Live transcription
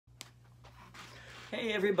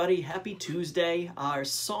Hey everybody, happy Tuesday. Our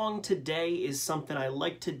song today is something I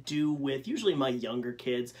like to do with usually my younger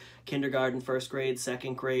kids, kindergarten, first grade,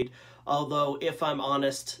 second grade. Although, if I'm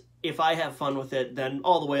honest, if I have fun with it, then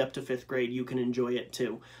all the way up to fifth grade, you can enjoy it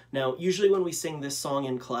too. Now, usually when we sing this song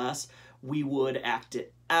in class, we would act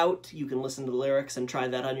it out. You can listen to the lyrics and try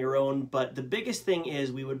that on your own, but the biggest thing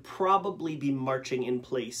is we would probably be marching in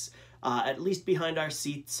place. At least behind our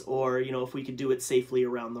seats, or, if we could do it safely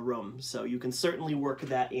around the room. So you can certainly work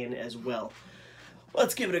that in as well.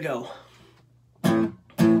 Let's give it a go.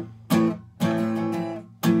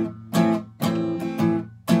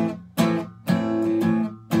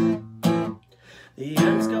 The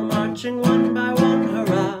ants go marching one by one,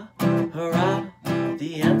 hurrah, hurrah.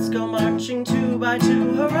 The ants go marching two by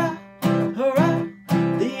two, hurrah, hurrah.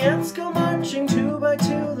 The ants go marching two by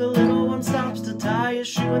two. The little one stops to tie his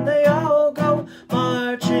shoe, and they all go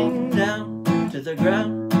marching down to the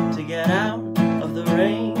ground to get out of the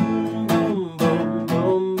rain. Boom, boom,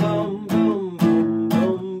 boom, boom, boom, boom,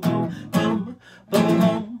 boom, boom, boom,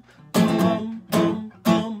 boom, boom, boom, boom,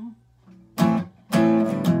 boom.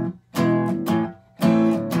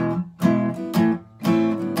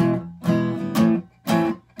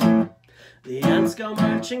 The ants go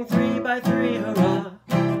marching three by three, hurrah,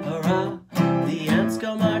 hurrah. The ants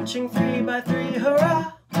go marching three by three,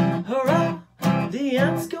 hurrah, hurrah. The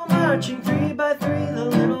ants go marching three by three. The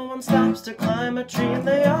little one stops to climb a tree, and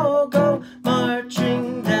they all go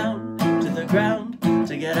marching down to the ground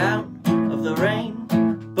to get out of the rain.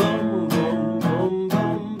 Boom, boom, boom, boom,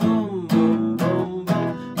 boom, boom, boom, boom,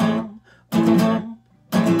 boom, boom,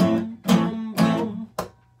 boom, boom, boom.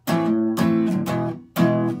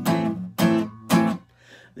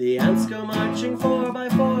 The ants go marching four by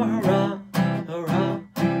four, hurrah, hurrah.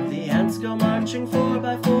 The ants go marching four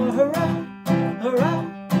by four, hurrah, hurrah.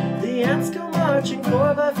 The ants go marching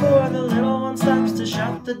four by four. The little one stops to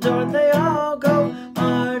shut the door, and they all go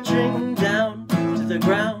marching down to the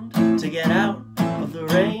ground to get out of the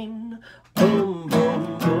rain. Boom,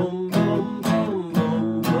 boom, boom, boom, boom,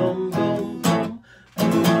 boom, boom, boom, boom, boom,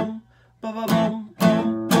 boom, boom,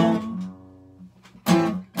 boom, boom.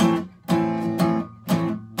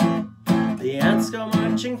 The ants go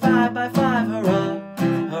marching five by five, hurrah,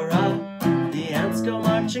 hurrah. The ants go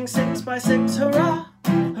marching six by six, hurrah,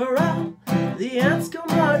 hurrah. The ants go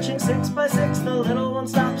marching six by six. The little one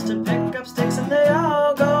stops to pick up sticks, and they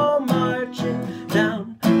all go marching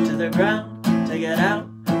down to the ground to get out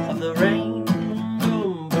of the rain.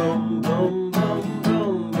 Boom, boom, boom, boom,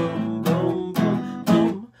 boom, boom, boom, boom,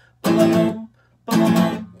 boom, boom, boom,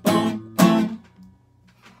 boom, boom.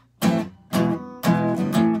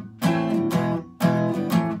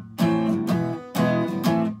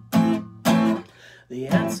 The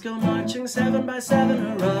ants go marching seven by seven,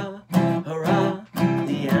 hurrah, hurrah.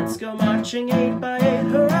 The ants go marching eight by eight,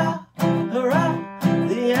 hurrah, hurrah.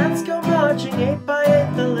 The ants go marching eight by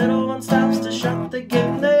eight. The little one stops to shut the gate,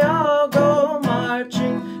 and they all go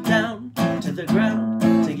marching down to the ground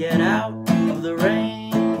to get out of the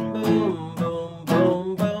rain. Boom, boom,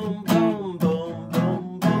 boom, boom, boom, boom, boom,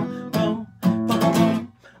 boom, boom, boom,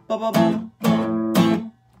 boom, boom,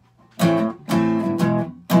 boom.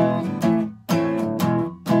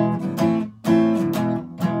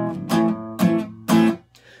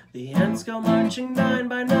 The ants go marching nine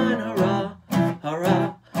by nine, hurrah,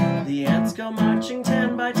 hurrah. The ants go marching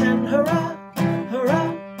 10 by 10, hurrah,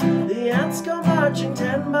 hurrah. The ants go marching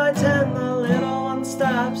 10 by 10. The little one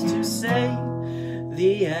stops to say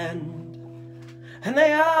the end, and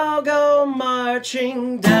they all go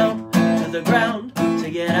marching down to the ground to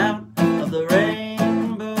get out of the rain.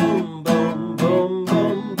 Boom, boom, boom, boom,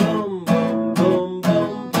 boom, boom, boom, boom,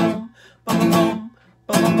 boom, boom,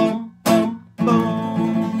 boom, boom, boom, boom.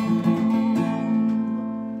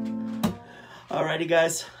 Alrighty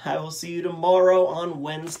guys, I will see you tomorrow on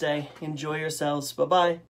Wednesday. Enjoy yourselves. Bye-bye.